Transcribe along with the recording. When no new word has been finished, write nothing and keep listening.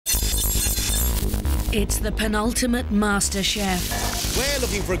It's the penultimate MasterChef. We're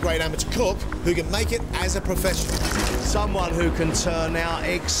looking for a great amateur cook who can make it as a professional. Someone who can turn out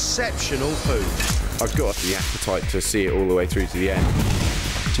exceptional food. I've got the appetite to see it all the way through to the end.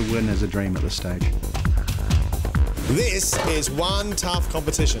 To win is a dream at this stage. This is one tough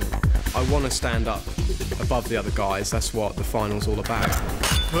competition. I want to stand up above the other guys. That's what the final's all about.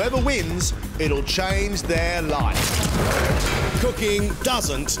 Whoever wins, it'll change their life. Cooking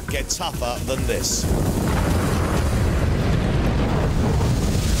doesn't get tougher than this.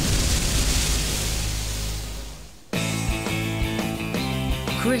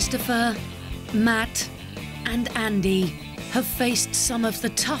 Christopher, Matt and Andy have faced some of the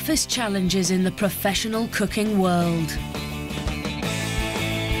toughest challenges in the professional cooking world.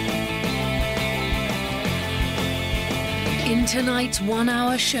 In tonight's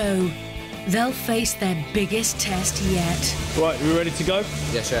one-hour show, they'll face their biggest test yet. Right, we ready to go?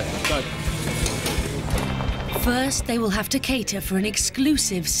 Yes, sir. Go. First, they will have to cater for an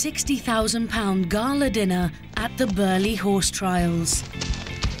exclusive £60,000 gala dinner at the Burley Horse Trials.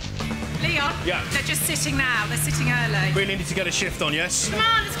 Leon, yeah. They're just sitting now. They're sitting early. We need to get a shift on, yes? Come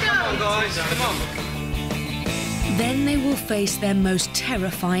on, let's go. Come on, guys, come on. Then they will face their most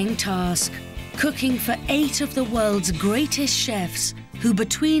terrifying task, cooking for 8 of the world's greatest chefs, who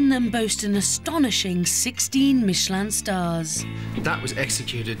between them boast an astonishing 16 Michelin stars. That was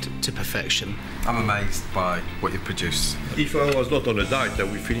executed to perfection. I'm amazed by what you produced. If I was not on a diet, I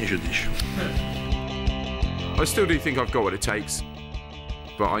would finish a dish. I still do think I've got what it takes,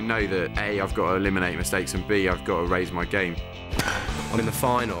 but I know that A, I've got to eliminate mistakes, and B, I've got to raise my game. I'm in the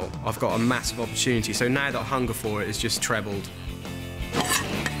final. I've got a massive opportunity, so now that hunger for it is just trebled.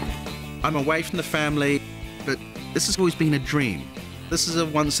 I'm away from the family, but this has always been a dream. This is a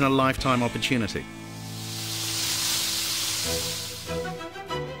once-in-a-lifetime opportunity.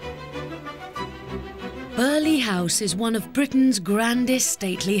 Burley House is one of Britain's grandest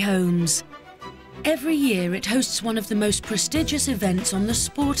stately homes. Every year it hosts one of the most prestigious events on the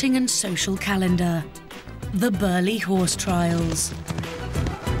sporting and social calendar, the Burley Horse Trials.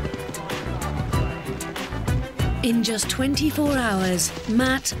 In just 24 hours,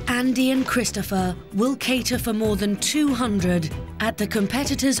 Matt, Andy and Christopher will cater for more than 200 at the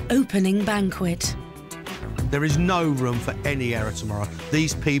competitors' opening banquet. There is no room for any error tomorrow.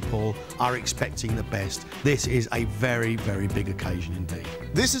 These people are expecting the best. This is a very, very big occasion indeed.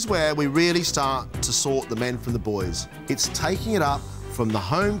 This is where we really start to sort the men from the boys. It's taking it up from the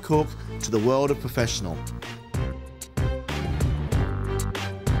home cook to the world of professional.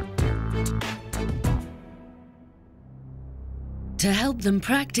 To help them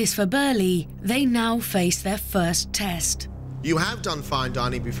practice for Burley, they now face their first test. You have done fine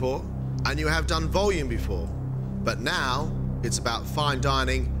dining before, and you have done volume before, but now it's about fine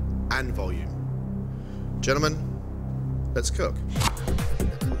dining and volume. Gentlemen, let's cook.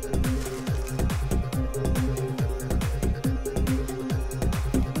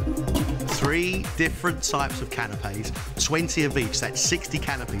 Three different types of canapes, 20 of each, that's 60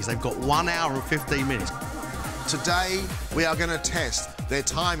 canapes. They've got 1 hour and 15 minutes. Today, we are going to test their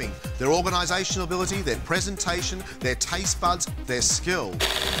timing, their organisational ability, their presentation, their taste buds, their skill.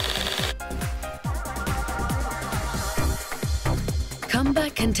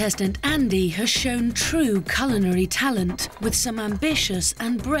 Comeback contestant Andy has shown true culinary talent with some ambitious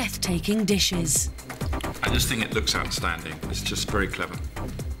and breathtaking dishes. I just think it looks outstanding. It's just very clever.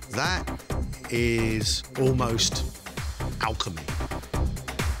 That is almost alchemy.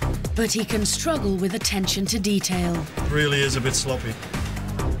 But he can struggle with attention to detail. Really is a bit sloppy.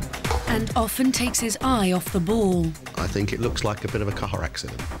 And often takes his eye off the ball. I think it looks like a bit of a car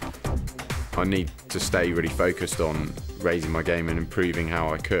accident. I need to stay really focused on raising my game and improving how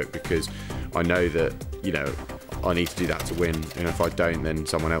I cook, because I know that, you know, I need to do that to win, and if I don't, then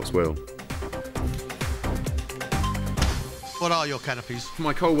someone else will. What are your canapes? For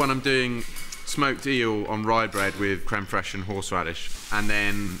my cold one, I'm doing smoked eel on rye bread with creme fraiche and horseradish, and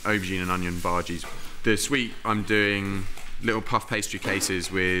then aubergine and onion bhajis. The sweet, I'm doing little puff pastry cases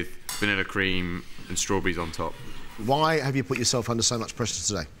with vanilla cream and strawberries on top. Why have you put yourself under so much pressure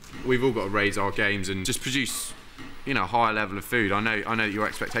today? We've all got to raise our games and just produce, you know, a higher level of food. I know that your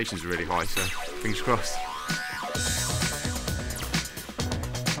expectations are really high, so fingers crossed.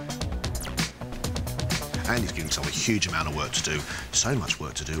 Andy's giving himself a huge amount of work to do. So much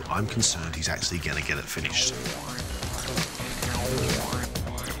work to do, I'm concerned he's actually going to get it finished.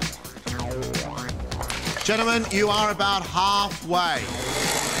 Gentlemen, you are about halfway.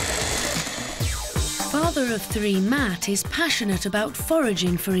 Father of 3 Matt is passionate about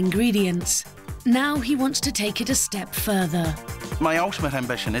foraging for ingredients. Now he wants to take it a step further. My ultimate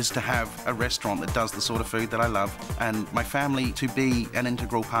ambition is to have a restaurant that does the sort of food that I love, and my family to be an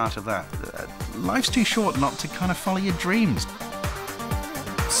integral part of that. Life's too short not to kind of follow your dreams.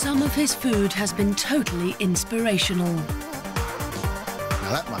 Some of his food has been totally inspirational. Now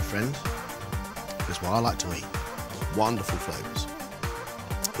that, my friend, is what I like to eat. Wonderful flavours.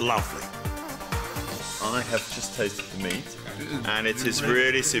 Lovely. I have just tasted the meat, and it is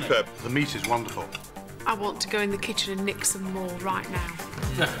really superb. The meat is wonderful. I want to go in the kitchen and nick some more right now.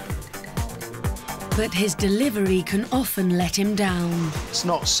 But his delivery can often let him down. It's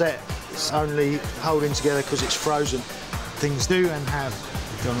not set, it's only holding together because it's frozen. Things do and have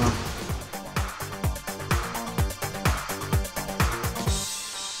gone wrong.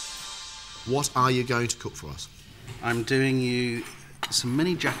 What are you going to cook for us? I'm doing you some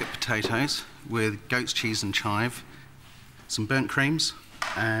mini jacket potatoes with goat's cheese and chive, some burnt creams,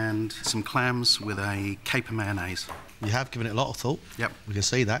 and some clams with a caper mayonnaise. You have given it a lot of thought. Yep. We can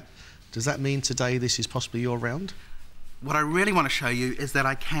see that. Does that mean today this is possibly your round? What I really want to show you is that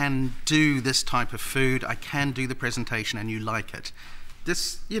I can do this type of food, I can do the presentation, and you like it.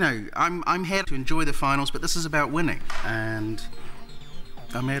 This, you know, I'm here to enjoy the finals, but this is about winning, and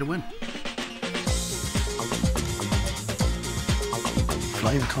I'm here to win.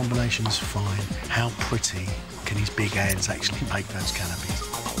 Flavour combination's fine. How pretty can his big hands actually make those canopies?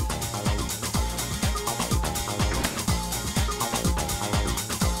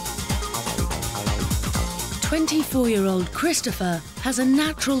 "24-year-old Christopher has a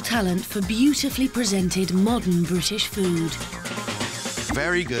natural talent for beautifully presented modern British food.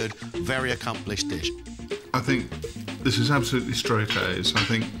 Very good, very accomplished dish. I think this is absolutely straight A's. I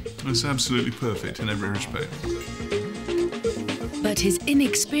think it's absolutely perfect in every respect. But his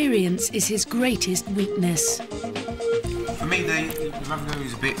inexperience is his greatest weakness. For me, the ravioli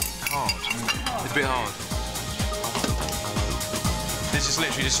is a bit hard. It's a bit hard. There's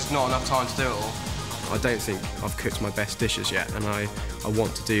just not enough time to do it all. I don't think I've cooked my best dishes yet, and I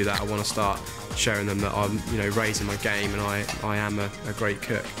want to do that. I want to start showing them that I'm, you know, raising my game, and I am a great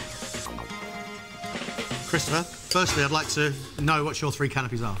cook. Christopher, firstly, I'd like to know what your 3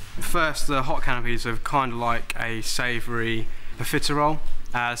 canopies are. First, the hot canopies are kind of like a savoury profiterole.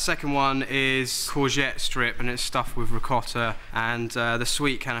 Second one is courgette strip, and it's stuffed with ricotta, and the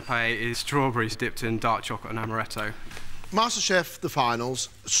sweet canapé is strawberries dipped in dark chocolate and amaretto. MasterChef, the finals,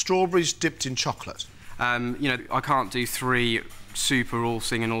 strawberries dipped in chocolate. You know, I can't do 3 super all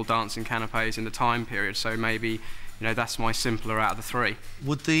singing, all dancing canapés in the time period, so maybe, you know, that's my simpler out of the 3.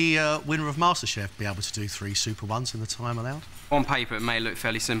 Would the winner of MasterChef be able to do 3 super ones in the time allowed? On paper, it may look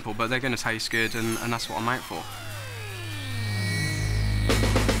fairly simple, but they're going to taste good, and that's what I'm out for.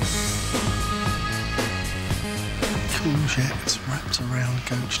 Courgettes wrapped around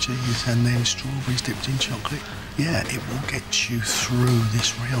goat's cheese and then strawberries dipped in chocolate. Yeah, it will get you through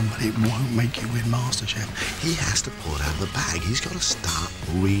this round, but it won't make you win MasterChef. He has to pull it out of the bag. He's got to start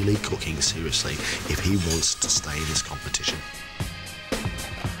really cooking seriously if he wants to stay in this competition.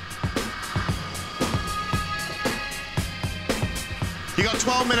 You got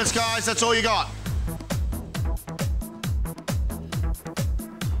 12 minutes, guys. That's all you got.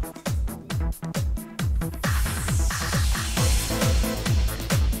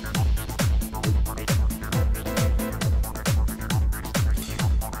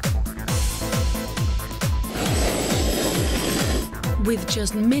 With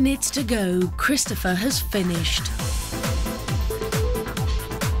just minutes to go, Christopher has finished.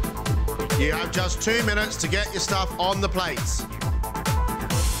 You have just 2 minutes to get your stuff on the plates.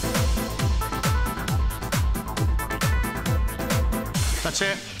 That's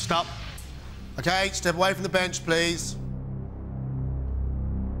it. Stop. OK, step away from the bench, please.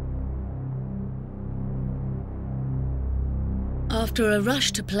 After a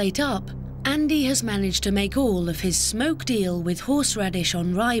rush to plate up, Andy has managed to make all of his smoked eel with horseradish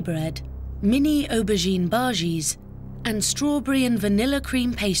on rye bread, mini aubergine bhaji's, and strawberry and vanilla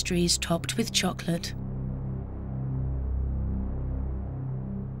cream pastries topped with chocolate.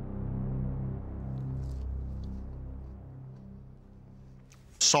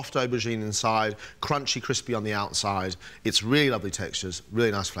 Soft aubergine inside, crunchy, crispy on the outside. It's really lovely textures,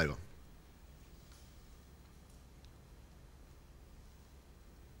 really nice flavour.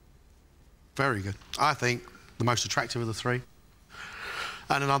 Very good. I think the most attractive of the 3.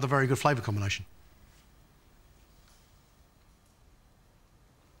 And another very good flavour combination.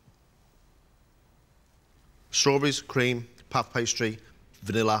 Strawberries, cream, puff pastry,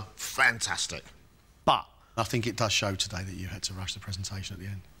 vanilla, fantastic. But I think it does show today that you had to rush the presentation at the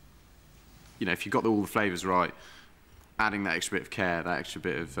end. You know, if you've got all the flavours right, adding that extra bit of care, that extra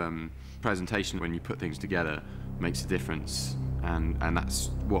bit of presentation when you put things together makes a difference. and that's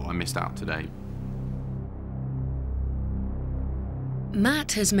what I missed out today.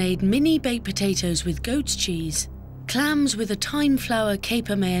 Matt has made mini baked potatoes with goat's cheese, clams with a thyme flour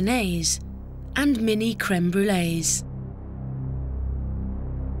caper mayonnaise, and mini creme brulees.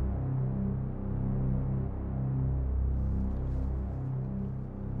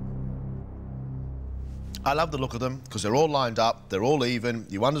 I love the look of them because they're all lined up, they're all even,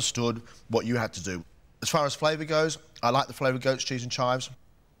 you understood what you had to do. As far as flavour goes, I like the flavour of goat's cheese and chives.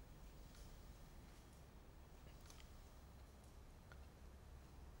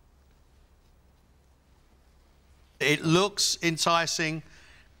 It looks enticing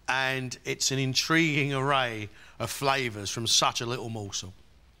and it's an intriguing array of flavours from such a little morsel.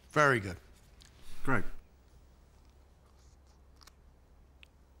 Very good. Great.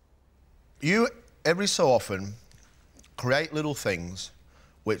 You, every so often, create little things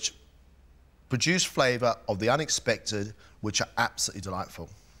which produce flavour of the unexpected, which are absolutely delightful.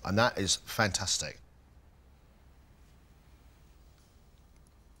 And that is fantastic.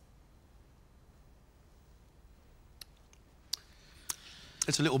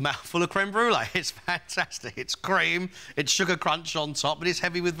 It's a little mouthful of creme brulee. It's fantastic. It's cream, it's sugar crunch on top, but it's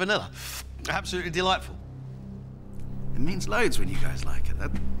heavy with vanilla. Absolutely delightful. It means loads when you guys like it.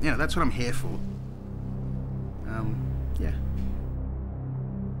 That's what I'm here for. Yeah.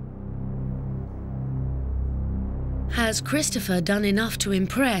 Has Christopher done enough to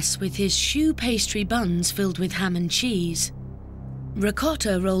impress with his choux pastry buns filled with ham and cheese,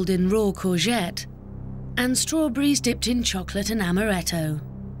 ricotta rolled in raw courgette, and strawberries dipped in chocolate and amaretto?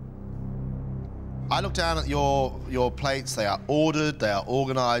 I look down at your plates, they are ordered, they are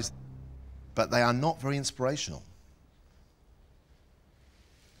organised, but they are not very inspirational.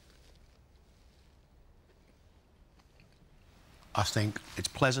 I think it's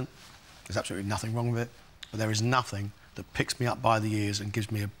pleasant. There's absolutely nothing wrong with it. But there is nothing that picks me up by the ears and gives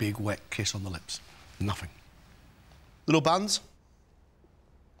me a big, wet kiss on the lips. Nothing. Little buns.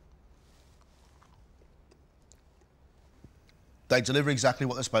 They deliver exactly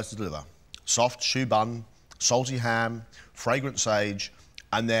what they're supposed to deliver. Soft choux bun, salty ham, fragrant sage,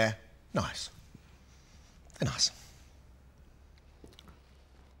 and they're nice. They're nice.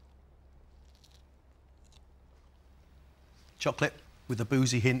 Chocolate with a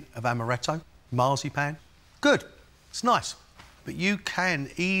boozy hint of amaretto, marzipan. Good, it's nice. But you can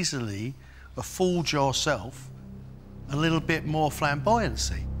easily afford yourself a little bit more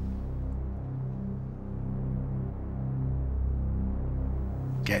flamboyancy.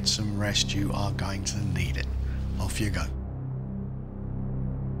 Get some rest, you are going to need it. Off you go.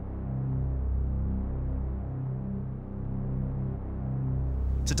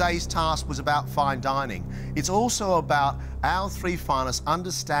 Today's task was about fine dining. It's also about our three finalists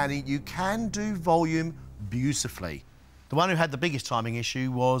understanding you can do volume beautifully. The one who had the biggest timing issue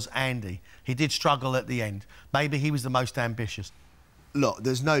was Andy. He did struggle at the end. Maybe he was the most ambitious. Look,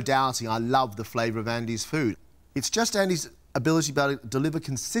 there's no doubting I love the flavour of Andy's food. It's just Andy's ability to deliver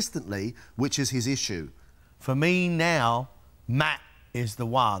consistently, which is his issue. For me now, Matt is the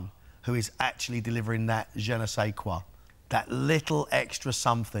one who is actually delivering that je ne sais quoi. That little extra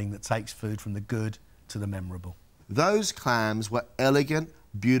something that takes food from the good to the memorable. Those clams were elegant,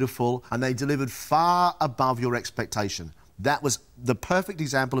 beautiful, and they delivered far above your expectation. That was the perfect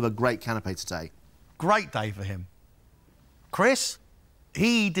example of a great canapé today. Great day for him. Chris,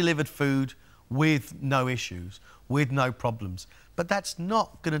 he delivered food with no issues, with no problems, but that's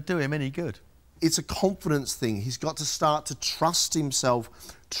not going to do him any good. It's a confidence thing. He's got to start to trust himself,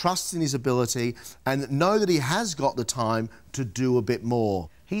 trust in his ability, and know that he has got the time to do a bit more.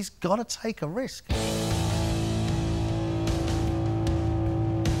 He's got to take a risk.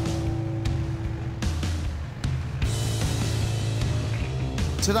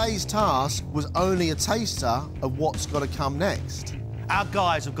 Today's task was only a taster of what's got to come next. Our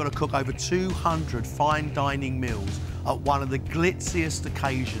guys have got to cook over 200 fine dining meals at one of the glitziest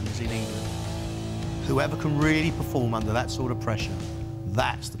occasions in England. Whoever can really perform under that sort of pressure,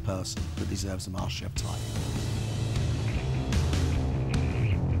 that's the person that deserves the MasterChef title.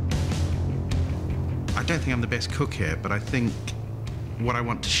 I don't think I'm the best cook here, but I think what I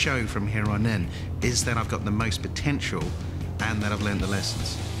want to show from here on in is that I've got the most potential and that I've learned the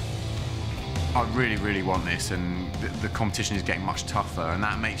lessons. I really, really want this, and the competition is getting much tougher, and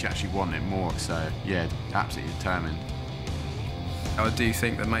that makes you actually want it more. So, yeah, absolutely determined. I do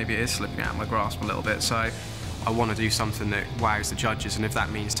think that maybe it is slipping out of my grasp a little bit, so I want to do something that wows the judges, and if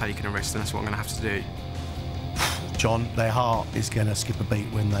that means taking a risk, then that's what I'm going to have to do. John, their heart is going to skip a beat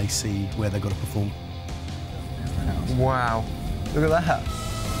when they see where they've got to perform. Wow, look at that.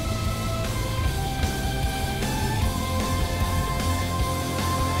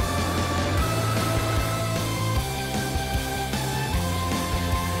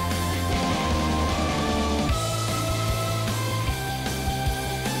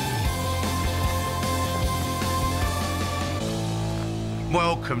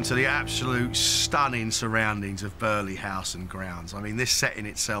 Welcome to the absolute stunning surroundings of Burley House and grounds. I mean, this setting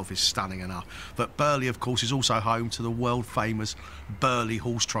itself is stunning enough. But Burley, of course, is also home to the world-famous Burley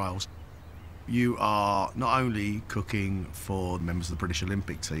Horse Trials. You are not only cooking for members of the British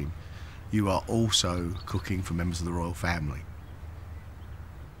Olympic team, you are also cooking for members of the royal family.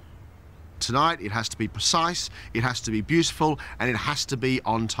 Tonight, it has to be precise, it has to be beautiful, and it has to be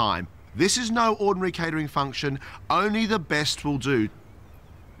on time. This is no ordinary catering function, only the best will do.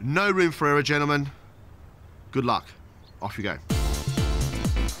 No room for error, gentlemen. Good luck. Off you go.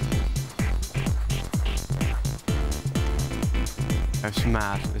 It's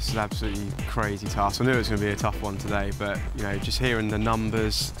mad. This is absolutely crazy task. I knew it was going to be a tough one today, but you know, just hearing the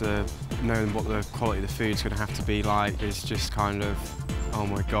numbers, knowing what the quality of the food's going to have to be like is just kind of, oh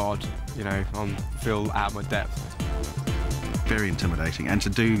my God, you know, I feel out of my depth. Very intimidating, and to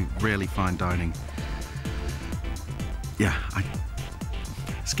do really fine dining, yeah,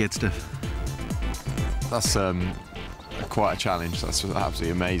 scared stiff. That's quite a challenge. That's an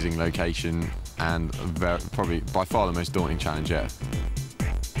absolutely amazing location and probably by far the most daunting challenge yet.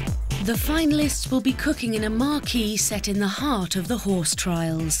 The finalists will be cooking in a marquee set in the heart of the horse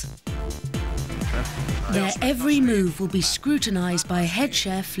trials. Their every move will be scrutinised by head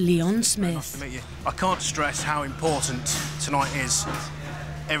chef Leon Smith. I can't stress how important tonight is.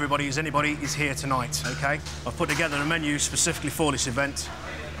 Everybody is anybody is here tonight, OK? I've put together a menu specifically for this event.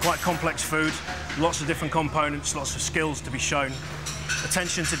 Quite complex food, lots of different components, lots of skills to be shown.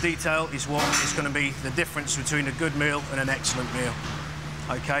 Attention to detail is what is going to be the difference between a good meal and an excellent meal.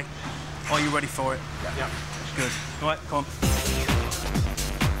 OK? Are you ready for it? Yeah. Good. All right, come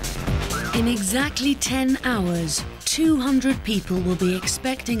on. In exactly 10 hours, 200 people will be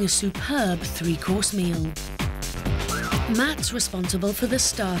expecting a superb three-course meal. Matt's responsible for the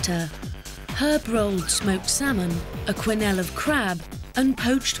starter. Herb-rolled smoked salmon, a quenelle of crab, and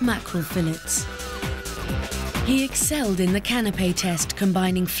poached mackerel fillets. He excelled in the canapé test,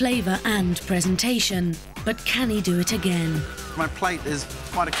 combining flavour and presentation. But can he do it again? My plate is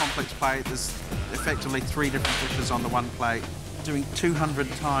quite a complex plate. There's effectively 3 different dishes on the one plate. Doing 200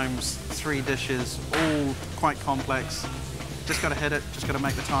 times 3 dishes, all quite complex. Just got to hit it, just got to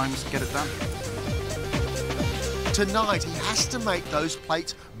make the times, get it done. Tonight, he has to make those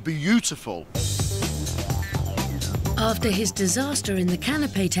plates beautiful. After his disaster in the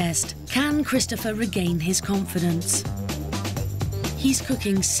canapé test, can Christopher regain his confidence? He's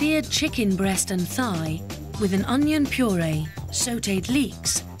cooking seared chicken breast and thigh with an onion puree, sautéed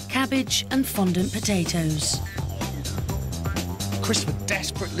leeks, cabbage and fondant potatoes. Christopher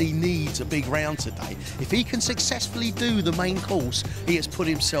desperately needs a big round today. If he can successfully do the main course, he has put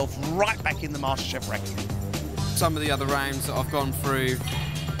himself right back in the MasterChef ranking. Some of the other rounds that I've gone through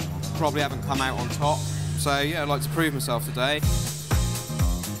probably haven't come out on top. So yeah, I'd like to prove myself today.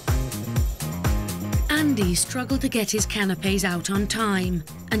 Andy struggled to get his canapés out on time,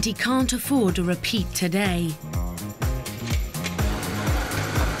 and he can't afford a repeat today.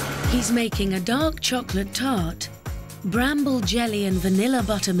 He's making a dark chocolate tart, bramble jelly and vanilla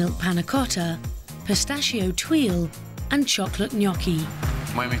buttermilk panna cotta, pistachio tuile, and chocolate gnocchi.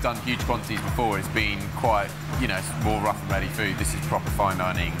 When we've done huge quantities before, it's been quite, you know, more rough and ready food. This is proper fine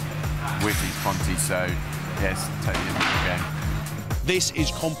dining with these quantities, so yes, totally different game. This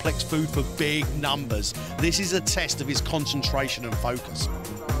is complex food for big numbers. This is a test of his concentration and focus.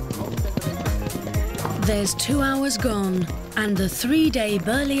 There's 2 hours gone, and the 3-day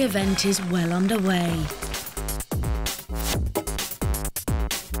Burley event is well underway.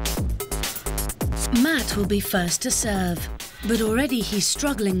 Matt will be first to serve, but already he's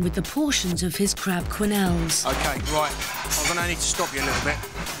struggling with the portions of his crab quenelles. OK, right, I'm going to need to stop you a little bit.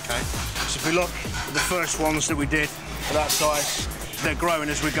 OK. So if we look at the first ones that we did for that size, they're growing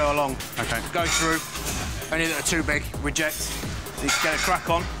as we go along. OK. Go through, any that are too big, reject. You can get a crack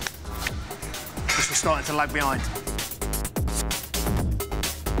on, because we're starting to lag behind.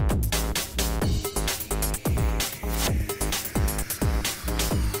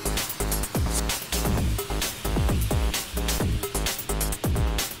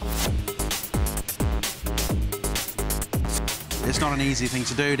 It's not an easy thing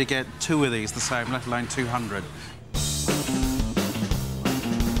to do to get 2 of these the same, let alone 200.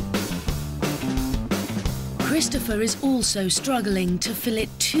 Christopher is also struggling to fillet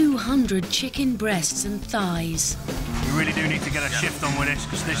 200 chicken breasts and thighs. You really do need to get a shift on with this,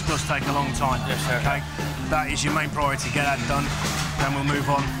 because this does take a long time. Yes, sir. OK? That is your main priority, get that done, then we'll move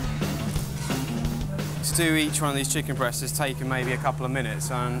on. To do each one of these chicken breasts has taken maybe a couple of minutes,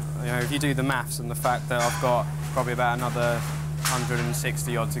 and you know, if you do the maths and the fact that I've got probably about another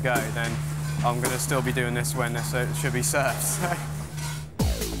 160 odd to go, then I'm going to still be doing this when this should be served.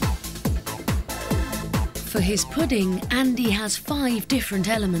 For his pudding, Andy has 5 different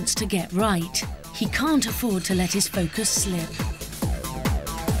elements to get right. He can't afford to let his focus slip.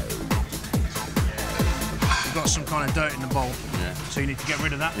 You've got some kind of dirt in the bowl, so you need to get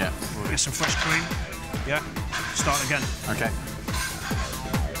rid of that. Yeah. Get some fresh cream. Yeah. Start again. Okay.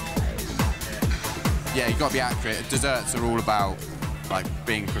 Yeah, you've got to be accurate. Desserts are all about like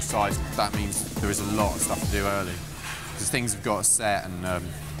being precise. That means there is a lot of stuff to do early because things have got to set, and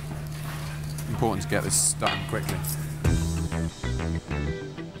important to get this done quickly.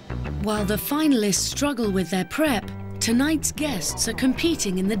 While the finalists struggle with their prep, tonight's guests are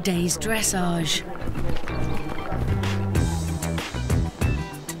competing in the day's dressage.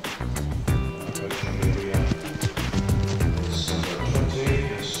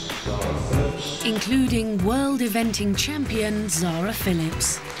 Including world eventing champion Zara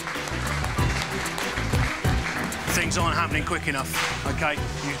Phillips. Things aren't happening quick enough, okay?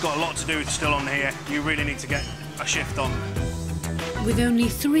 You've got a lot to do still on here. You really need to get a shift on. With only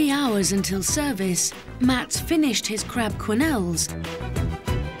 3 hours until service, Matt's finished his crab quenelles,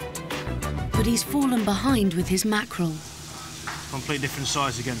 but he's fallen behind with his mackerel. Complete different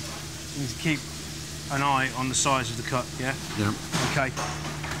size again. You need to keep an eye on the size of the cut, yeah? Yeah. Okay.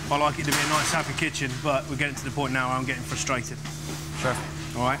 I like it to be a nice, happy kitchen, but we're getting to the point now where I'm getting frustrated. Sure.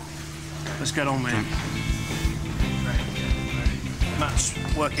 All right? Let's get on, man. Matt's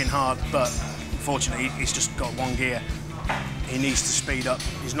working hard, but unfortunately, he's just got one gear. He needs to speed up.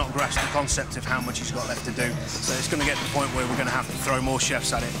 He's not grasped the concept of how much he's got left to do. So it's going to get to the point where we're going to have to throw more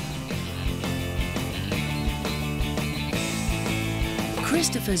chefs at it.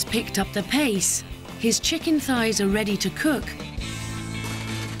 Christopher's picked up the pace. His chicken thighs are ready to cook,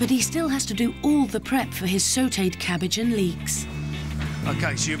 but he still has to do all the prep for his sautéed cabbage and leeks.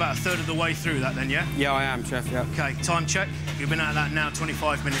 OK, so you're about a third of the way through that then, yeah? Yeah, I am, Chef, yeah. OK, time check. You've been at that now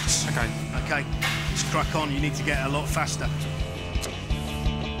 25 minutes. OK. OK, let's crack on. You need to get a lot faster.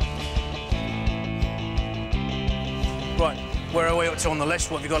 Right, where are we up to on the list?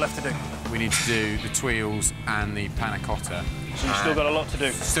 What have you got left to do? We need to do the tuiles and the panna cotta. So you've still got a lot to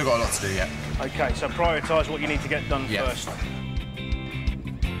do? Still got a lot to do, yeah. OK, so prioritise what you need to get done first.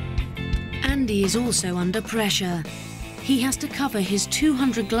 Andy is also under pressure. He has to cover his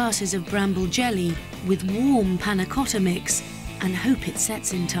 200 glasses of bramble jelly with warm panna cotta mix and hope it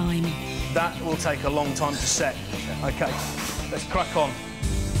sets in time. That will take a long time to set. OK, let's crack on.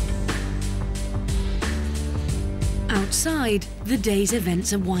 Outside, the day's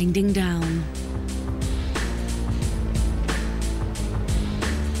events are winding down.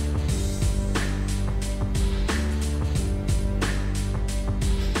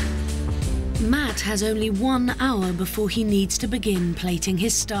 Matt has only 1 hour before he needs to begin plating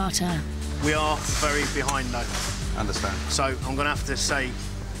his starter. We are very behind though. Understand. So I'm going to have to say,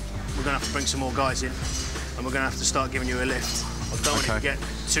 we're going to have to bring some more guys in and we're going to have to start giving you a lift. I don't want it to get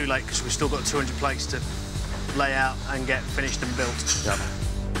too late because we've still got 200 plates to lay out and get finished and built. Yep.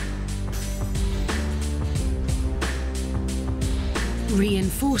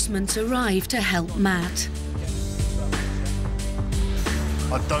 Reinforcements arrive to help Matt.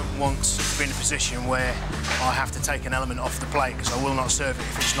 I don't want to be in a position where I have to take an element off the plate because I will not serve it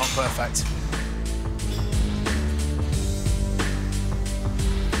if it's not perfect.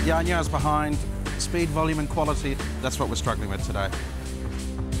 Yeah, I knew I was behind. Speed, volume and quality, that's what we're struggling with today.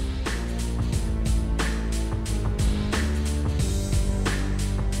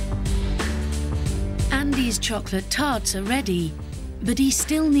 Andy's chocolate tarts are ready, but he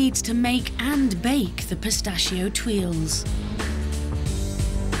still needs to make and bake the pistachio tuiles.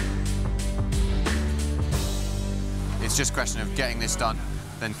 It's just a question of getting this done,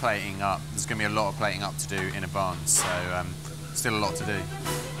 then plating up. There's going to be a lot of plating up to do in advance, so still a lot to do.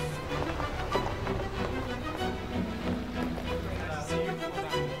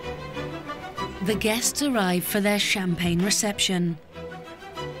 The guests arrive for their champagne reception.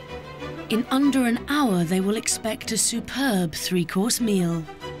 In under an hour, they will expect a superb 3-course meal.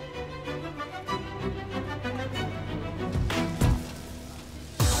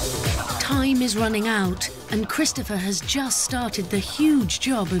 Time is running out, and Christopher has just started the huge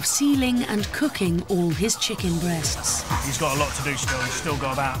job of sealing and cooking all his chicken breasts. He's got a lot to do still. He's still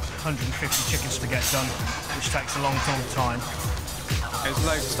got about 150 chickens to get done, which takes a long time. There's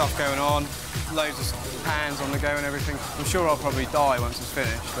loads of stuff going on, loads of pans on the go and everything. I'm sure I'll probably die once it's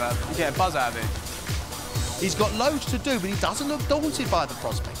finished, but you get a buzz out of it. He's got loads to do, but he doesn't look daunted by the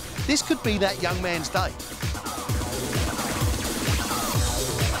prospect. This could be that young man's day.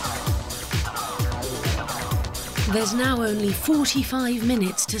 There's now only 45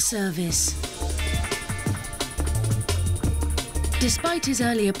 minutes to service. Despite his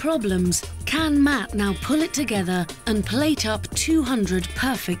earlier problems, can Matt now pull it together and plate up 200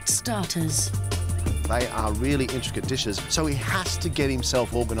 perfect starters? They are really intricate dishes, so he has to get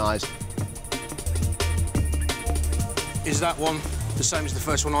himself organised. Is that one the same as the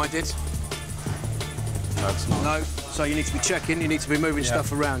first one I did? No, it's not. No? So you need to be checking, you need to be moving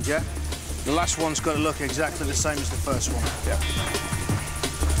stuff around, yeah? The last one's got to look exactly the same as the first one. Yeah.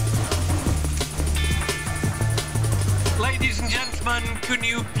 Ladies and gentlemen, can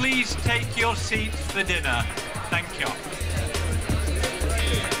you please take your seats for dinner? Thank you.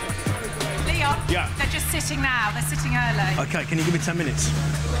 Leon? Yeah? They're just sitting now. They're sitting early. OK, can you give me 10 minutes?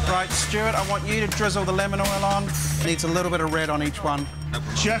 Right, Stuart, I want you to drizzle the lemon oil on. Needs a little bit of red on each one.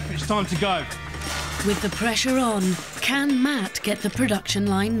 Chef, it's time to go. With the pressure on, can Matt get the production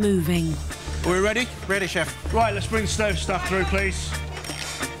line moving? Are we ready? Ready, Chef. Right, let's bring the stove stuff through, please.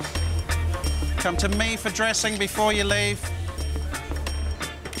 Come to me for dressing before you leave.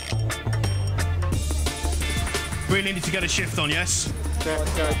 Really need to get a shift on, yes? Go.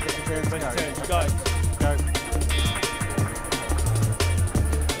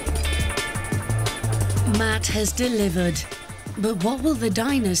 Matt has delivered. But what will the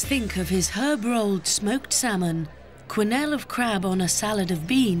diners think of his herb-rolled smoked salmon, quenelle of crab on a salad of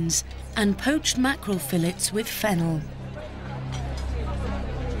beans, and poached mackerel fillets with fennel?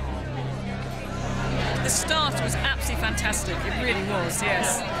 The starter was absolutely fantastic. It really was,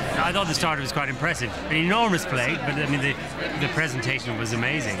 yes. I thought the starter was quite impressive. An enormous plate, but I mean the presentation was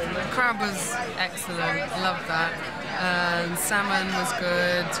amazing. Crab was excellent. Loved that. Salmon was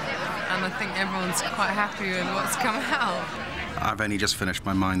good, and I think everyone's quite happy with what's come out. I've only just finished.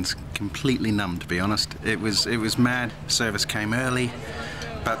 My mind's completely numb, to be honest. It was mad. Service came early,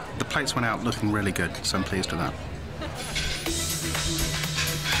 but the plates went out looking really good, so I'm pleased with that.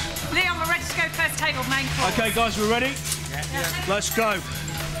 Leon, we're ready to go first table, main course. OK, guys, we're ready? Yeah. Let's go.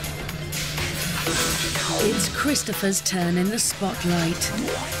 It's Christopher's turn in the spotlight.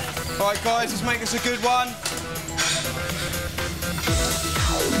 All right, guys, let's make this a good one.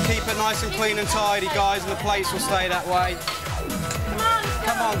 Keep it nice and clean and tidy, guys, and the plates will stay that way.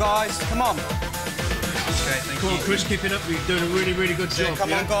 Come on, guys, come on. Come on, Chris, keep it up. You're doing a really, really good job.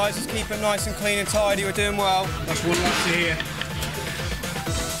 Come on, guys, let's keep it nice and clean and tidy. We're doing well. That's what I like to hear.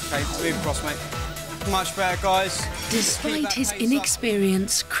 OK, move across, mate. Much better, guys. Despite his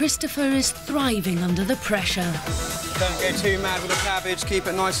inexperience, Christopher is thriving under the pressure. Don't go too mad with the cabbage. Keep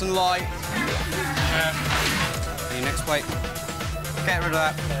it nice and light. Your next plate. Get rid of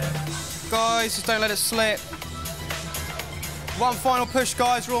that. Guys, just don't let it slip. One final push,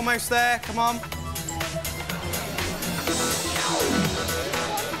 guys. We're almost there. Come on.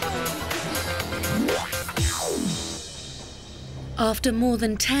 After more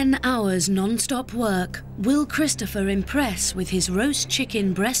than 10 hours non-stop work, will Christopher impress with his roast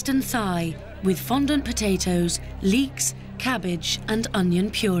chicken breast and thigh with fondant potatoes, leeks, cabbage and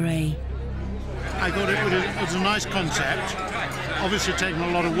onion puree? I thought it was a nice concept. Obviously taken a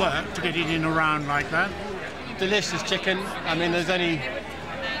lot of work to get it in around like that. Delicious chicken. I mean, there's only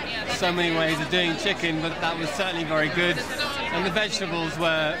so many ways of doing chicken, but that was certainly very good. And the vegetables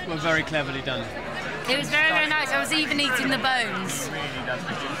were very cleverly done. It was very, very nice. I was even eating the bones.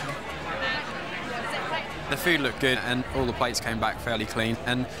 The food looked good and all the plates came back fairly clean.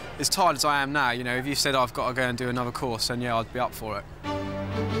 And as tired as I am now, you know, if you said I've got to go and do another course, then yeah, I'd be up for it.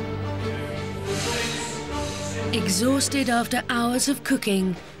 Exhausted after hours of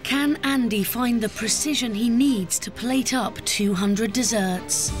cooking, can Andy find the precision he needs to plate up 200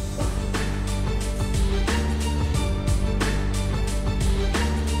 desserts?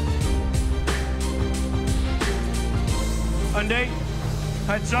 Andy,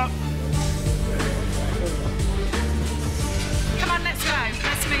 heads up. Come on, let's go.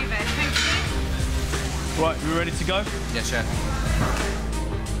 Let's move it. Thank you. Right, we ready to go? Yes, Chef.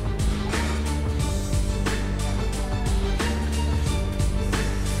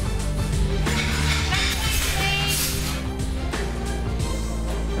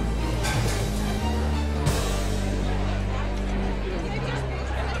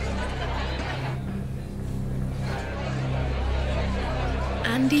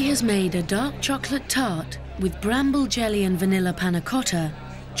 Andy has made a dark chocolate tart with bramble jelly and vanilla panna cotta,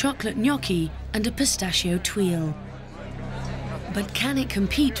 chocolate gnocchi and a pistachio tuile. But can it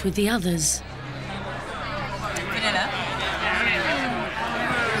compete with the others? Vanilla.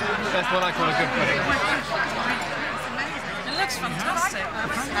 That's what I call a good pudding. It looks fantastic.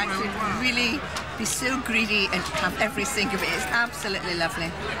 I could really be so greedy and have every single bit. It's absolutely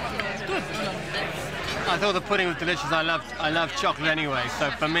lovely. It's good. I thought the pudding was delicious. I love chocolate anyway, so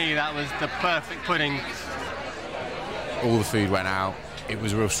for me that was the perfect pudding. all the food went out. It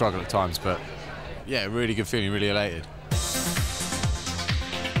was a real struggle at times, but yeah, really good feeling, really elated.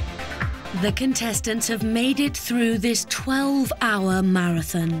 The contestants have made it through this 12-hour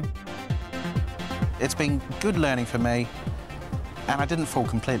marathon. It's been good learning for me, and I didn't fall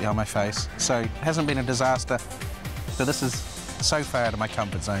completely on my face, so it hasn't been a disaster. But this is so far out of my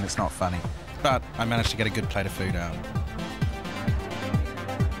comfort zone, it's not funny. But I managed to get a good plate of food out.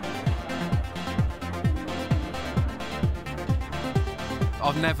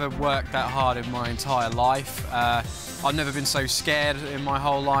 I've never worked that hard in my entire life. I've never been so scared in my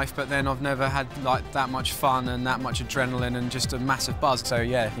whole life, but then I've never had like that much fun and that much adrenaline and just a massive buzz. So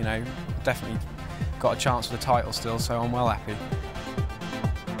yeah, you know, definitely got a chance for the title still, so I'm well happy.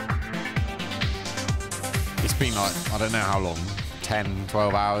 It's been like, I don't know how long, 10,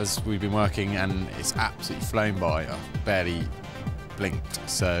 12 hours we've been working, and it's absolutely flown by. I've barely blinked.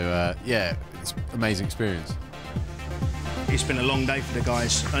 So yeah, it's an amazing experience. It's been a long day for the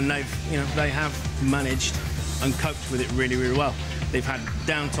guys, and they have managed and coped with it really, really well. They've had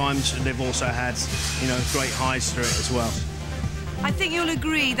down times, and they've also had, great highs through it as well. I think you'll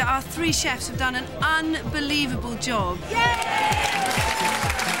agree that our 3 chefs have done an unbelievable job.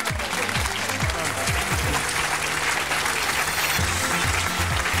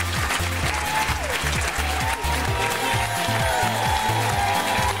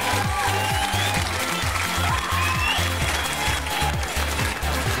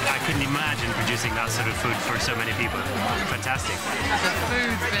 Producing that sort of food for so many people. Fantastic. The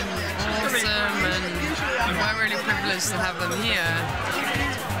food's been awesome, and we're really privileged to have them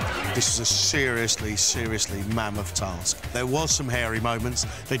here. This is a seriously, seriously mammoth task. There was some hairy moments.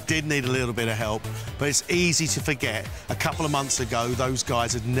 They did need a little bit of help, but it's easy to forget. A couple of months ago, those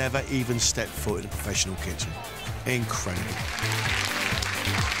guys had never even stepped foot in a professional kitchen. Incredible.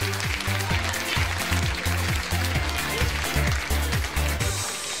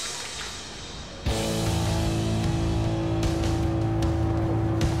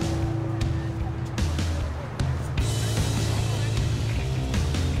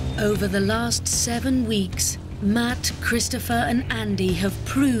 Over the last 7 weeks, Matt, Christopher and Andy have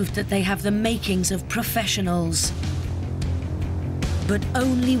proved that they have the makings of professionals. But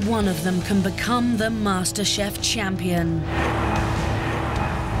only one of them can become the MasterChef champion.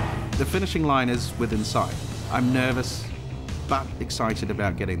 The finishing line is within sight. I'm nervous, but excited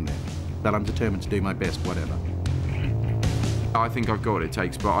about getting there. But I'm determined to do my best, whatever. I think I've got what it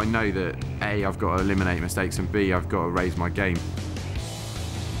takes, but I know that A, I've got to eliminate mistakes, and B, I've got to raise my game.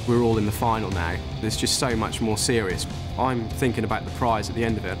 We're all in the final now. It's just so much more serious. I'm thinking about the prize at the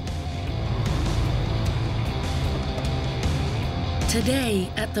end of it. Today,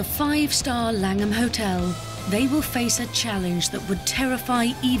 at the 5-star Langham Hotel, they will face a challenge that would terrify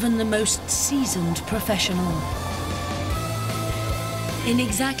even the most seasoned professional. In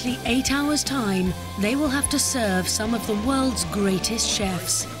exactly 8 hours' time, they will have to serve some of the world's greatest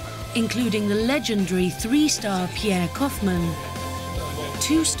chefs, including the legendary 3-star Pierre Kaufmann,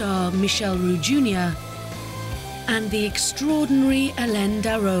 2-star Michel Roux Jr. and the extraordinary Hélène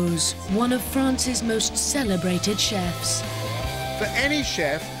Darroze, one of France's most celebrated chefs. For any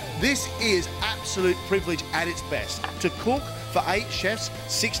chef, this is absolute privilege at its best. To cook for 8 chefs,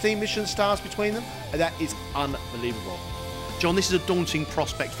 16 Michelin stars between them, that is unbelievable. John, this is a daunting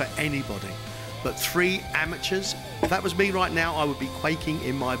prospect for anybody, but 3 amateurs, if that was me right now, I would be quaking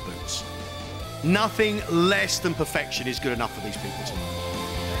in my boots. Nothing less than perfection is good enough for these people tonight.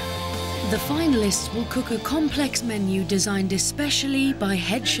 The finalists will cook a complex menu designed especially by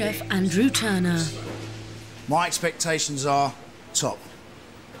head chef Andrew Turner. My expectations are top.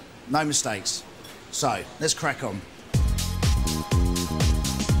 No mistakes. So, let's crack on.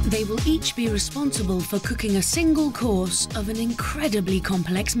 They will each be responsible for cooking a single course of an incredibly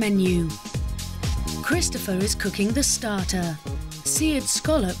complex menu. Christopher is cooking the starter, seared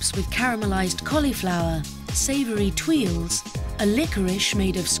scallops with caramelized cauliflower, savoury tuiles, a licorice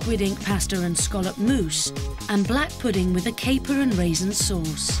made of squid ink pasta and scallop mousse, and black pudding with a caper and raisin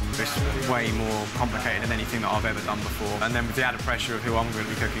sauce. It's way more complicated than anything that I've ever done before. And then with the added pressure of who I'm going to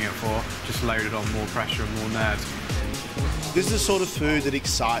be cooking it for, just loaded on more pressure and more nerves. This is the sort of food that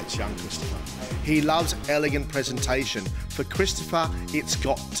excites young Christopher. He loves elegant presentation. For Christopher, it's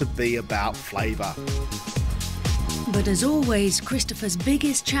got to be about flavour. But as always, Christopher's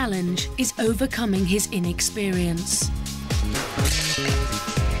biggest challenge is overcoming his inexperience.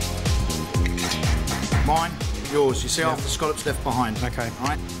 Mine, yours. You see half the scallops left behind. Okay. All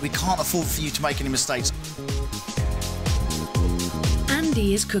right. We can't afford for you to make any mistakes.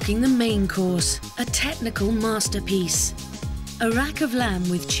 Andy is cooking the main course, a technical masterpiece. A rack of lamb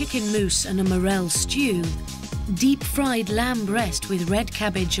with chicken mousse and a morel stew, deep-fried lamb breast with red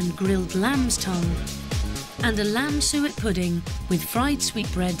cabbage and grilled lamb's tongue, and a lamb suet pudding with fried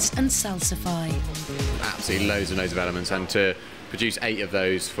sweetbreads and salsify. Absolutely loads and loads of elements, and to produce 8 of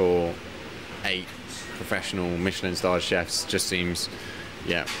those for 8 professional Michelin-starred chefs just seems,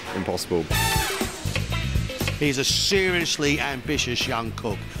 yeah, impossible. He's a seriously ambitious young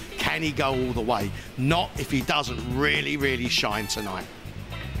cook. Can he go all the way? Not if he doesn't really, really shine tonight.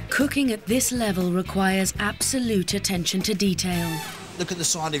 Cooking at this level requires absolute attention to detail. Look at the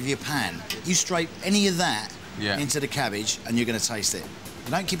side of your pan. You scrape any of that into the cabbage and you're going to taste it.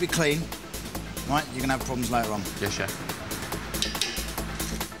 You don't keep it clean, right, you're going to have problems later on. Yes, chef.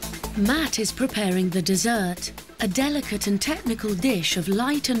 Matt is preparing the dessert, a delicate and technical dish of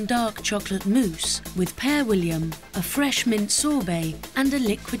light and dark chocolate mousse with pear William, a fresh mint sorbet and a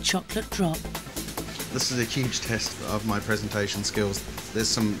liquid chocolate drop. This is a huge test of my presentation skills. There's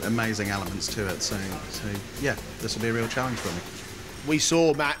some amazing elements to it, so yeah, this will be a real challenge for me. We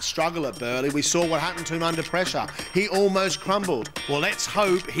saw Matt struggle at Burley. We saw what happened to him under pressure. He almost crumbled. Well, let's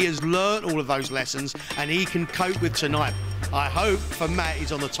hope he has learnt all of those lessons and he can cope with tonight. I hope for Matt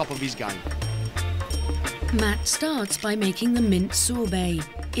he's on the top of his game. Matt starts by making the mint sorbet.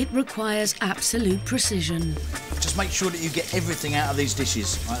 It requires absolute precision. Just make sure that you get everything out of these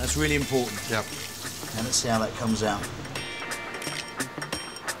dishes. Right, that's really important. Yep. And let's see how that comes out.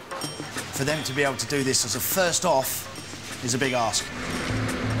 For them to be able to do this as a first off is a big ask.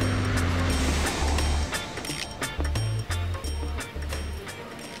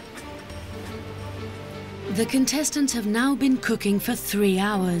 The contestants have now been cooking for 3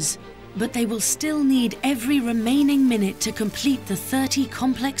 hours, but they will still need every remaining minute to complete the 30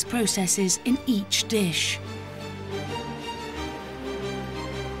 complex processes in each dish.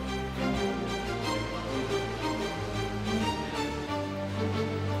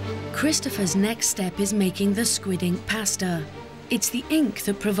 Christopher's next step is making the squid ink pasta. It's the ink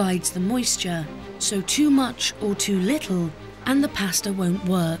that provides the moisture, so too much or too little, and the pasta won't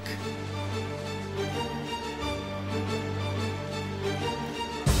work.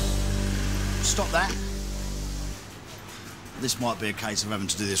 Stop that. This might be a case of having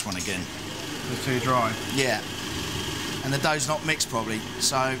to do this one again. It's too dry? Yeah. And the dough's not mixed probably,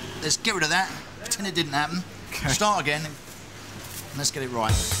 so let's get rid of that. Pretend it didn't happen. Okay. Start again, and let's get it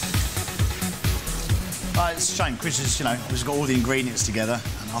right. It's a shame. Chris has, has got all the ingredients together,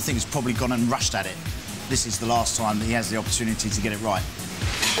 and I think he's probably gone and rushed at it. This is the last time that he has the opportunity to get it right.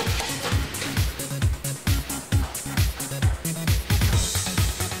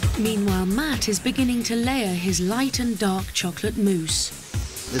 Meanwhile, Matt is beginning to layer his light and dark chocolate mousse.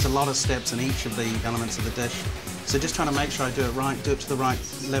 There's a lot of steps in each of the elements of the dish, so just trying to make sure I do it right, do it to the right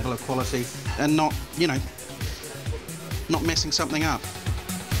level of quality, and not, not messing something up.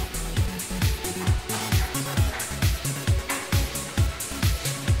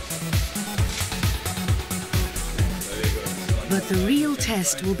 But the real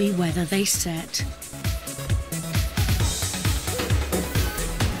test will be whether they set.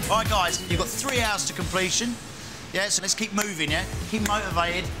 All right, guys, you've got 3 hours to completion. Yeah, so let's keep moving, yeah? Keep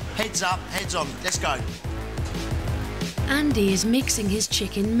motivated. Heads up, heads on. Let's go. Andy is mixing his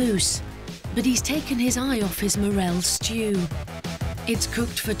chicken mousse, but he's taken his eye off his morel stew. It's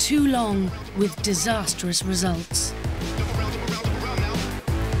cooked for too long, with disastrous results.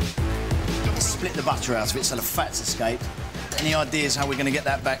 Let's split the butter out of it so the fat's escaped. Any ideas how we're going to get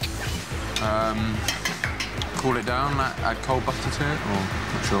that back? Cool it down, add cold butter to it, or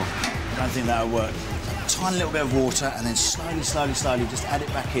not sure? I don't think that'll work. Tiny little bit of water, and then slowly, slowly, slowly, just add it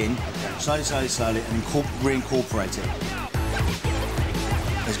back in. Slowly, slowly, slowly, and reincorporate it.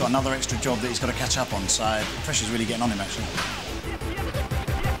 He's got another extra job that he's got to catch up on, so the pressure's really getting on him, actually.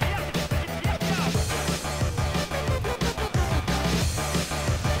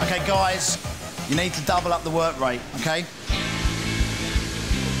 OK, guys, you need to double up the work rate, OK?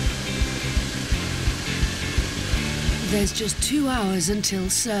 There's just 2 hours until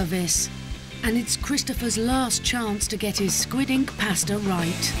service, and it's Christopher's last chance to get his squid ink pasta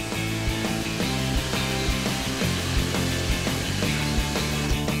right.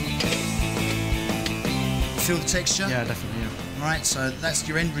 Feel the texture? Yeah, definitely, yeah. Right, so that's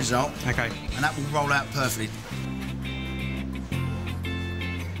your end result. OK. And that will roll out perfectly.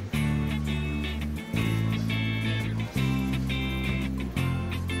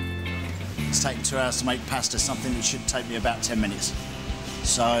 It's taken 2 hours to make pasta, something that should take me about 10 minutes.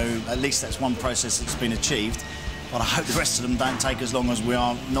 So at least that's one process that's been achieved, but I hope the rest of them don't take as long as we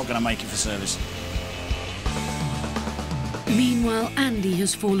are not going to make it for service. Meanwhile, Andy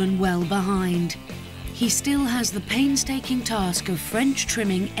has fallen well behind. He still has the painstaking task of French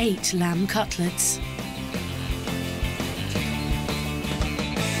trimming 8 lamb cutlets.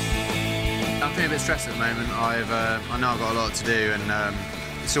 I'm feeling a bit stressed at the moment. I know I've got a lot to do, and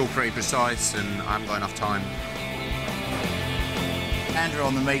it's all pretty precise, and I haven't got enough time. Andrew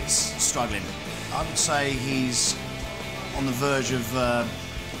on the meat's struggling. I would say he's on the verge of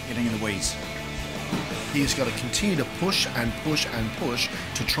getting in the weeds. He's got to continue to push and push and push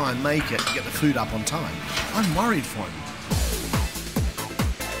to try and make it to get the food up on time. I'm worried for him.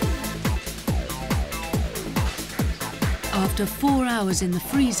 After 4 hours in the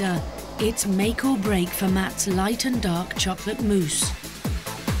freezer, it's make or break for Matt's light and dark chocolate mousse.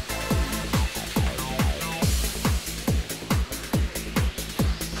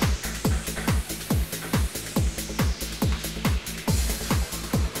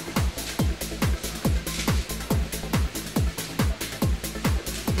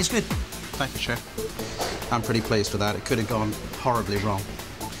 It's good. Thank you, Chef. I'm pretty pleased with that. It could have gone horribly wrong.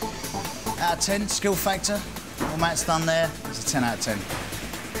 Out of 10, skill factor. What Matt's done there is a 10 out of 10.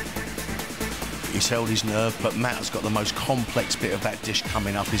 He's held his nerve, but Matt has got the most complex bit of that dish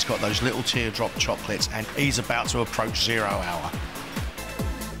coming up. He's got those little teardrop chocolates, and he's about to approach 0 hour.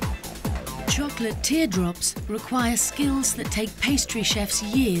 Chocolate teardrops require skills that take pastry chefs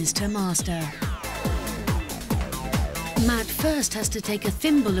years to master. Matt first has to take a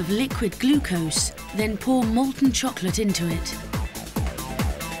thimble of liquid glucose, then pour molten chocolate into it.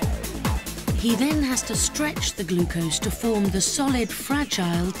 He then has to stretch the glucose to form the solid,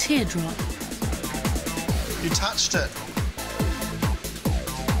 fragile teardrop. You touched it.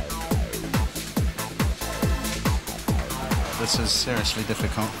 This is seriously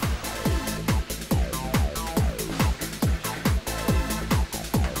difficult.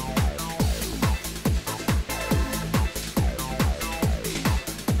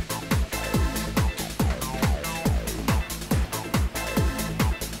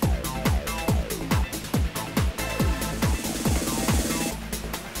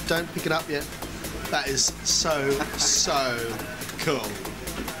 Don't pick it up yet. That is so cool.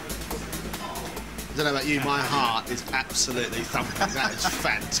 I don't know about you, my heart is absolutely thumping. That is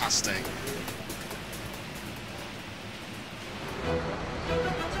fantastic.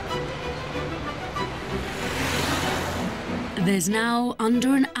 There's now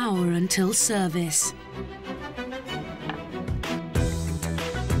under an hour until service.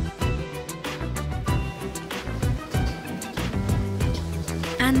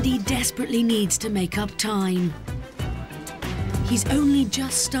 Andy desperately needs to make up time. He's only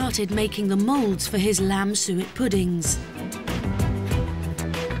just started making the moulds for his lamb suet puddings.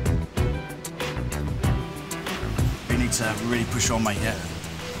 You need to really push on, mate, yeah?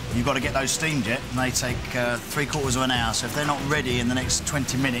 You've got to get those steamed yet, and they take 3/4 of an hour, so if they're not ready in the next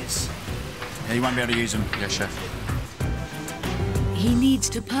 20 minutes, yeah, you won't be able to use them. Yes, Chef. He needs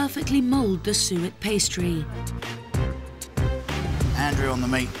to perfectly mould the suet pastry. Andrew on the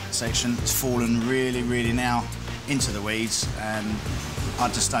meat section has fallen really now into the weeds, and I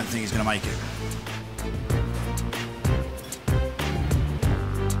just don't think he's going to make it.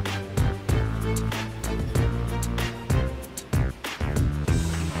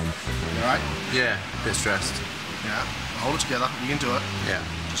 You all right? Yeah, a bit stressed. Yeah. Hold it together. You can do it. Yeah.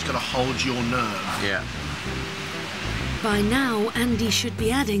 Just got to hold your nerve. Yeah. By now, Andy should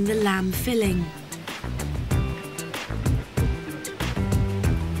be adding the lamb filling.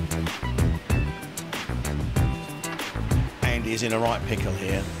 Is in a right pickle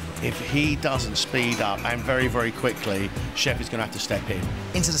here. If he doesn't speed up and very quickly, Chef is going to have to step in.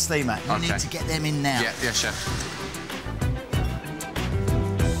 Into the steamer. You need to get them in now. Yeah, Chef.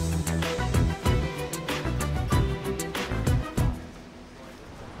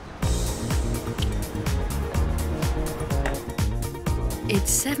 It's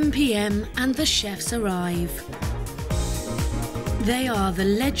 7 p.m. and the chefs arrive. They are the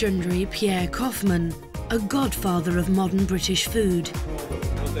legendary Pierre Kaufman, a godfather of modern British food.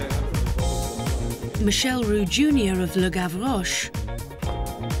 Michel Roux Jr. of Le Gavroche,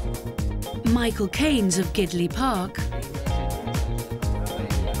 Michael Keynes of Gidley Park,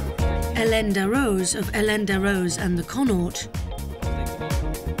 Hélène Darroze of Hélène Darroze and the Connaught,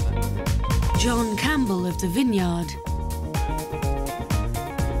 John Campbell of the Vineyard,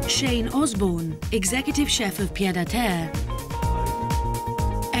 Shane Osborne, executive chef of Pied à Terre,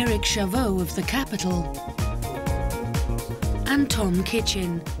 Eric Chavot of the Capitol, and Tom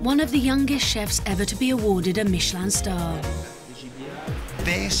Kitchen, one of the youngest chefs ever to be awarded a Michelin star.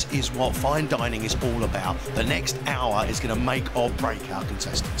 This is what fine dining is all about. The next hour is going to make or break our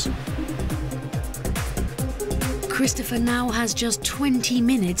contestants. Christopher now has just 20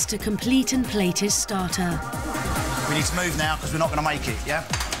 minutes to complete and plate his starter. We need to move now because we're not going to make it, yeah?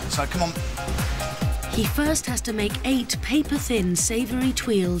 So come on. He first has to make 8 paper-thin savoury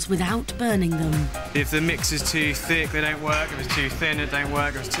tuiles without burning them. If the mix is too thick, they don't work. If it's too thin, it don't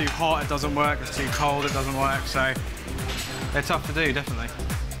work. If it's too hot, it doesn't work. If it's too cold, it doesn't work. So they're tough to do, definitely.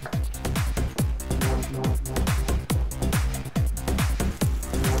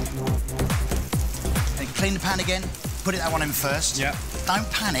 And clean the pan again. Put that one in first. Yeah. Don't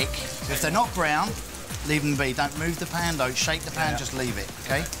panic. If they're not brown, leave them be. Don't move the pan, don't shake the pan, just leave it,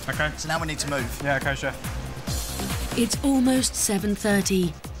 OK? OK. So now we need to move. Yeah, OK, chef. It's almost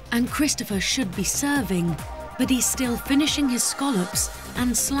 7:30, and Christopher should be serving, but he's still finishing his scallops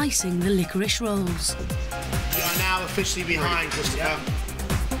and slicing the licorice rolls. You are now officially behind, Christopher.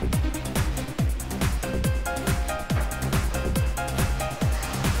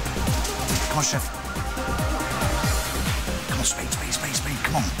 Come on, chef. Come on, speed,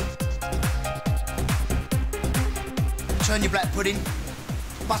 come on. Turn your black pudding,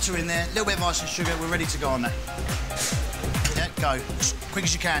 butter in there, a little bit of ice and sugar, we're ready to go on that. Yeah, go. As quick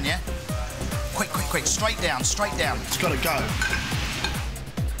as you can, yeah? Quick, straight down. It's got to go.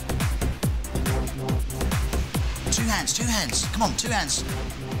 2 hands, come on, 2 hands.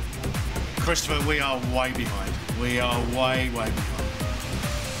 Christopher, we are way behind. We are way behind.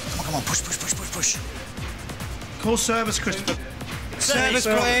 Come on, push. Call service, Christopher. Service,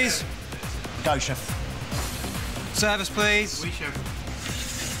 please. Go, chef. Service, please. Oui, chef.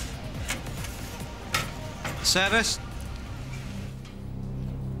 Service.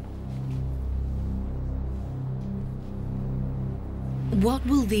 What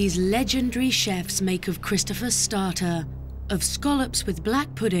will these legendary chefs make of Christopher's starter? Of scallops with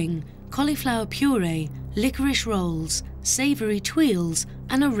black pudding, cauliflower puree, licorice rolls, savoury tuiles,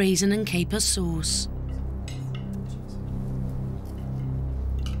 and a raisin and caper sauce.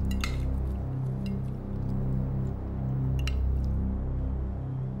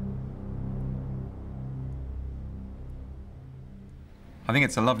 I think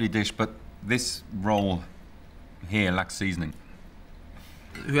it's a lovely dish, but this roll here lacks seasoning.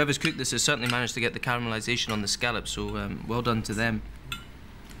 Whoever's cooked this has certainly managed to get the caramelization on the scallops, so well done to them.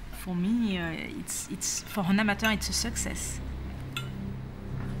 For me, it's for an amateur, it's a success.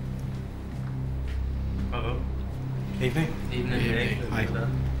 Evening. Hi.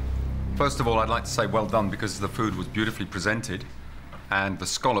 First of all, I'd like to say well done because the food was beautifully presented and the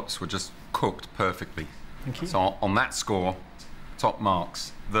scallops were just cooked perfectly. Thank you. So on that score, top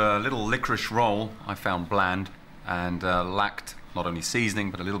marks. The little licorice roll I found bland and lacked not only seasoning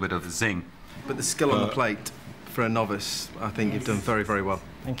but a little bit of zing. But the skill on the plate for a novice, I think you've done very, very well.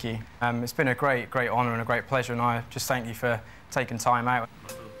 Thank you. It's been a great honour and a great pleasure, and I just thank you for taking time out.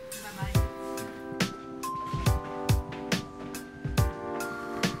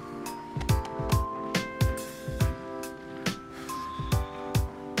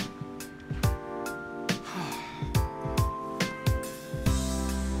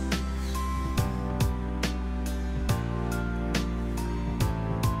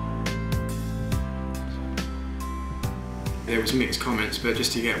 There was mixed comments, but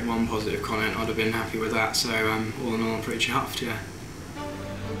just to get one positive comment, I'd have been happy with that. So all in all, I'm pretty chuffed, yeah.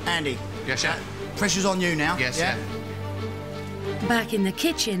 Andy. Yes, chef. Pressure's on you now. Yes, yeah. Back in the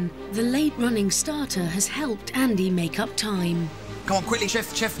kitchen, the late-running starter has helped Andy make up time. Come on, quickly,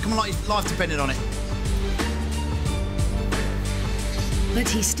 chef. Come on, like your life depended on it. But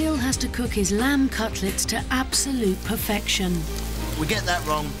he still has to cook his lamb cutlets to absolute perfection. We get that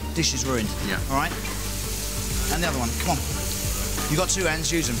wrong, dish is ruined. Yeah. All right? And the other one, come on. You got 2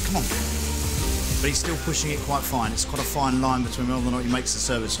 hands, use them, come on. But he's still pushing it quite fine. It's quite a fine line between whether or not he makes the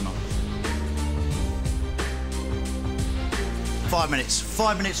service or not. 5 minutes.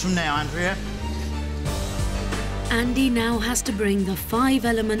 5 minutes from now, Andrea. Andy now has to bring the 5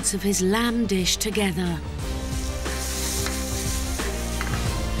 elements of his lamb dish together.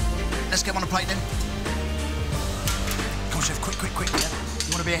 Let's get one on a plate then. Come on, chef, quick, yeah?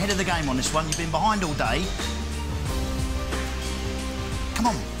 You want to be ahead of the game on this one. You've been behind all day. Come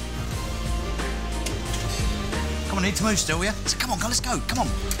on. Come on, need to move still, yeah? So come on, let's go, come on.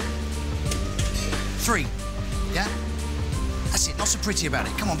 3, yeah? That's it, not so pretty about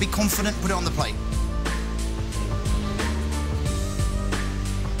it. Come on, be confident, put it on the plate.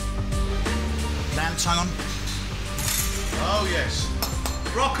 Lamb tongue on. Oh, yes.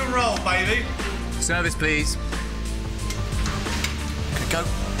 Rock and roll, baby. Service, please. Go.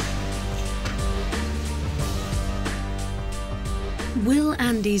 Will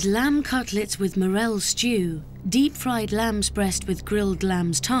Andy's lamb cutlets with morel stew, deep-fried lamb's breast with grilled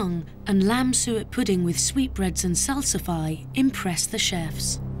lamb's tongue, and lamb suet pudding with sweetbreads and salsify impress the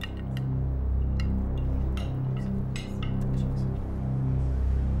chefs?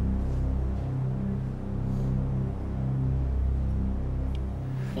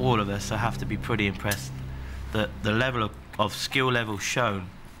 all of us have to be pretty impressed. The level of skill level shown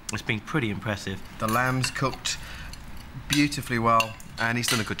has been pretty impressive. The lamb's cooked beautifully well, and he's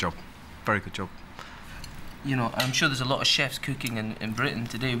done a good job. Very good job. You know, I'm sure there's a lot of chefs cooking in Britain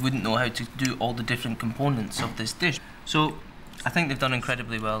today who wouldn't know how to do all the different components of this dish. So I think they've done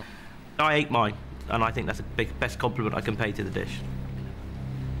incredibly well. I ate mine, and I think that's the best compliment I can pay to the dish.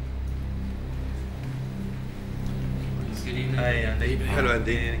 Good evening. Hey, Andy. Hello,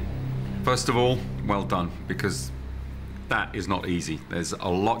 Andy. First of all, well done, because that is not easy. There's a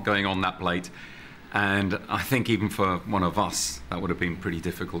lot going on that plate, and I think even for one of us, that would have been pretty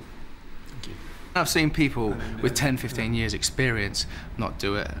difficult. Thank you. I've seen people with 10, 15 years experience not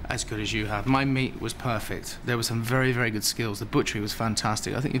do it as good as you have. My meat was perfect. There were some very, very good skills. The butchery was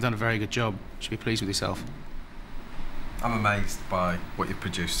fantastic. I think you've done a very good job. You should be pleased with yourself. I'm amazed by what you've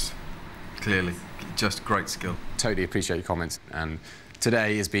produced. Clearly, just great skill. Totally appreciate your comments, and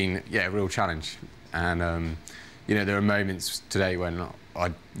today has been, yeah, a real challenge. And, you know, there are moments today when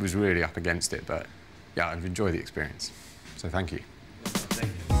I was really up against it, but, yeah, I've enjoyed the experience. So thank you.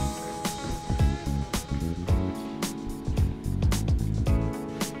 Thank you.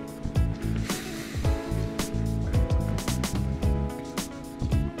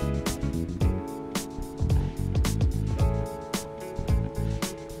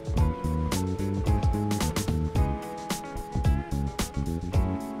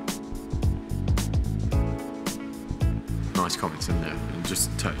 Nice comments in there, and just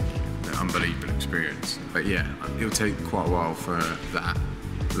totally unbelievable experience. But yeah, it'll take quite a while for that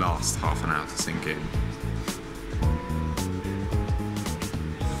last half an hour to sink in.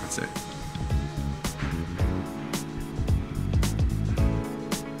 That's it.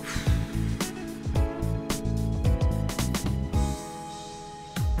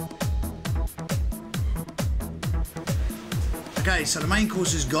 Okay, so the main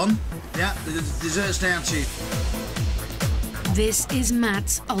course is gone. Yeah, the dessert's down to you. This is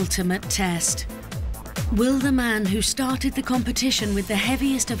Matt's ultimate test. Will the man who started the competition with the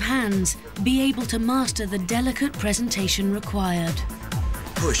heaviest of hands be able to master the delicate presentation required?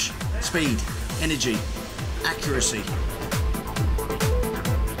 Push, speed, energy, accuracy.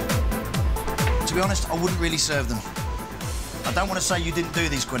 To be honest, I wouldn't really serve them. I don't want to say you didn't do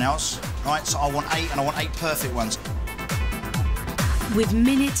these quenelles, right? So I want 8, and I want 8 perfect ones. With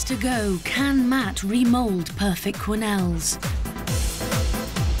minutes to go, can Matt remould perfect quenelles?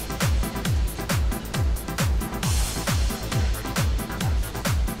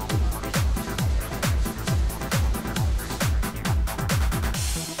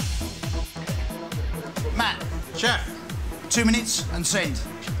 Matt, chef, 2 minutes and send.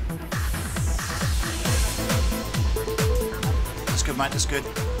 That's good, mate, that's good.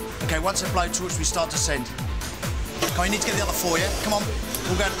 Okay, once I blow torch, we start to send. Come on, you need to get the other 4, yeah? Come on,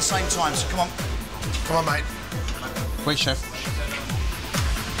 we'll go at the same time, so come on. Come on, mate. Wait, chef.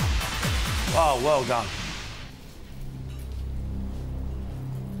 Oh, well done.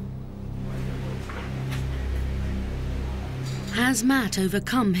 Has Matt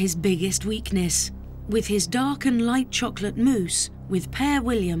overcome his biggest weakness? With his dark and light chocolate mousse, with Pear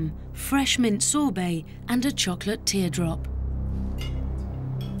William, fresh mint sorbet, and a chocolate teardrop.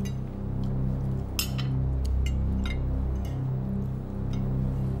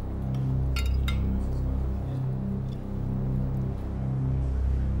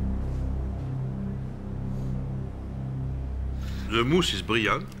 The mousse is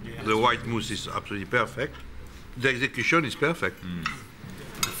brilliant. Yes. The white mousse is absolutely perfect. The execution is perfect.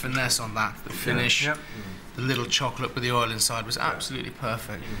 The finesse on that, the finish, the little chocolate with the oil inside was absolutely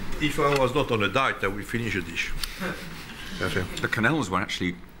perfect. If I was not on a diet, I would finish a dish. The quenelles were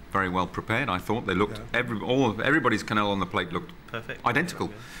actually very well prepared. I thought they looked everybody's quenelle on the plate looked perfect,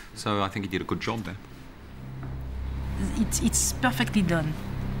 identical. So I think he did a good job there. It's perfectly done.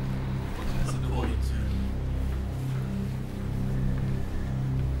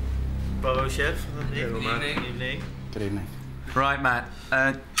 Bravo, chef. Good evening. Good evening. Right, Matt.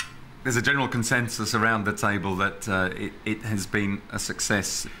 There's a general consensus around the table that it has been a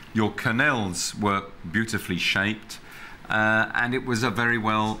success. Your quenelles were beautifully shaped, and it was a very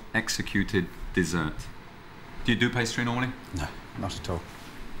well executed dessert. Do you do pastry normally? No, not at all.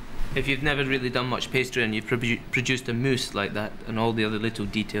 If you've never really done much pastry and you've produced a mousse like that and all the other little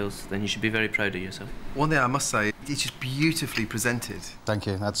details, then you should be very proud of yourself. One thing I must say, it's just beautifully presented. Thank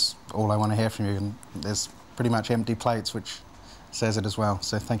you. That's all I want to hear from you. And there's pretty much empty plates, which says it as well.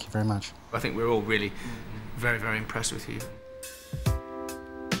 So thank you very much. I think we're all really very, very impressed with you.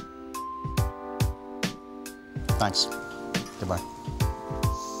 Thanks. Goodbye.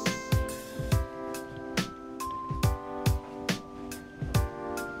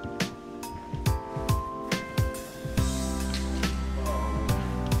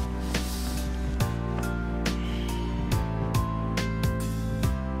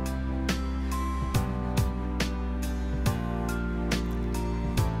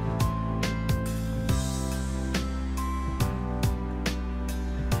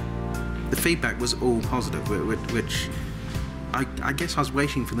 feedback was all positive, which I guess I was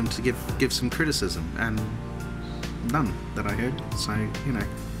waiting for them to give some criticism, and none that I heard. So, you know,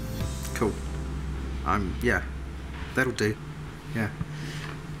 cool. Yeah, that'll do. Yeah,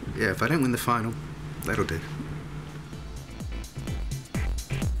 if I don't win the final, that'll do.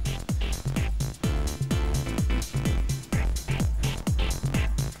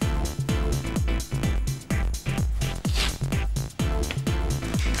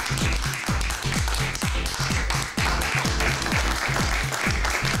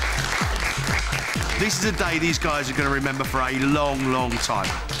 This is a day these guys are going to remember for a long, long time.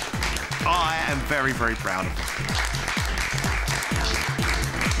 I am very, very proud of them.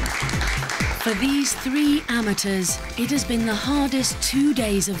 For these 3 amateurs, it has been the hardest 2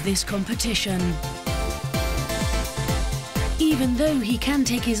 days of this competition. Even though he can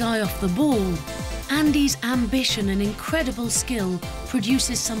take his eye off the ball, Andy's ambition and incredible skill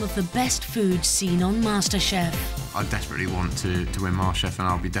produces some of the best food seen on MasterChef. I desperately want to win MasterChef, and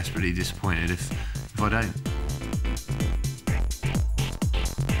I'll be desperately disappointed if I don't.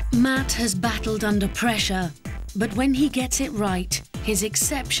 Matt has battled under pressure, but when he gets it right, his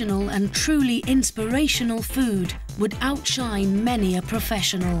exceptional and truly inspirational food would outshine many a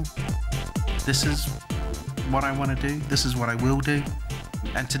professional. This is what I want to do, this is what I will do,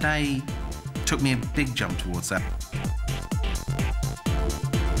 and today took me a big jump towards that.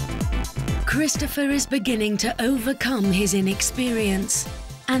 Christopher is beginning to overcome his inexperience,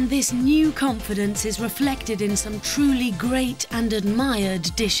 and this new confidence is reflected in some truly great and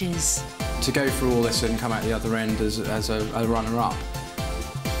admired dishes. To go through all this and come out the other end as a runner-up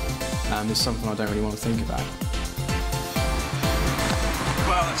is something I don't really want to think about.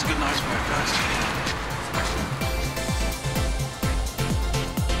 Well, that's a good night's work, guys.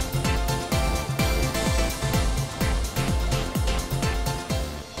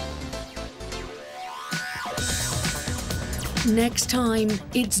 Next time,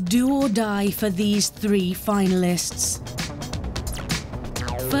 it's do or die for these 3 finalists.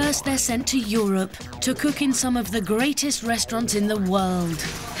 First, they're sent to Europe to cook in some of the greatest restaurants in the world.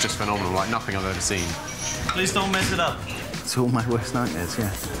 Just phenomenal, like nothing I've ever seen. Please don't mess it up. It's all my worst nightmares,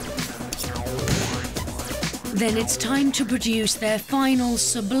 yeah. Then it's time to produce their final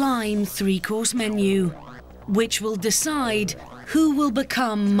sublime 3-course menu, which will decide who will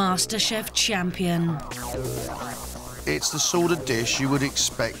become MasterChef champion. It's the sort of dish you would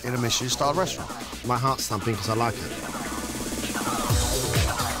expect in a Michelin-star restaurant. My heart's thumping because I like it.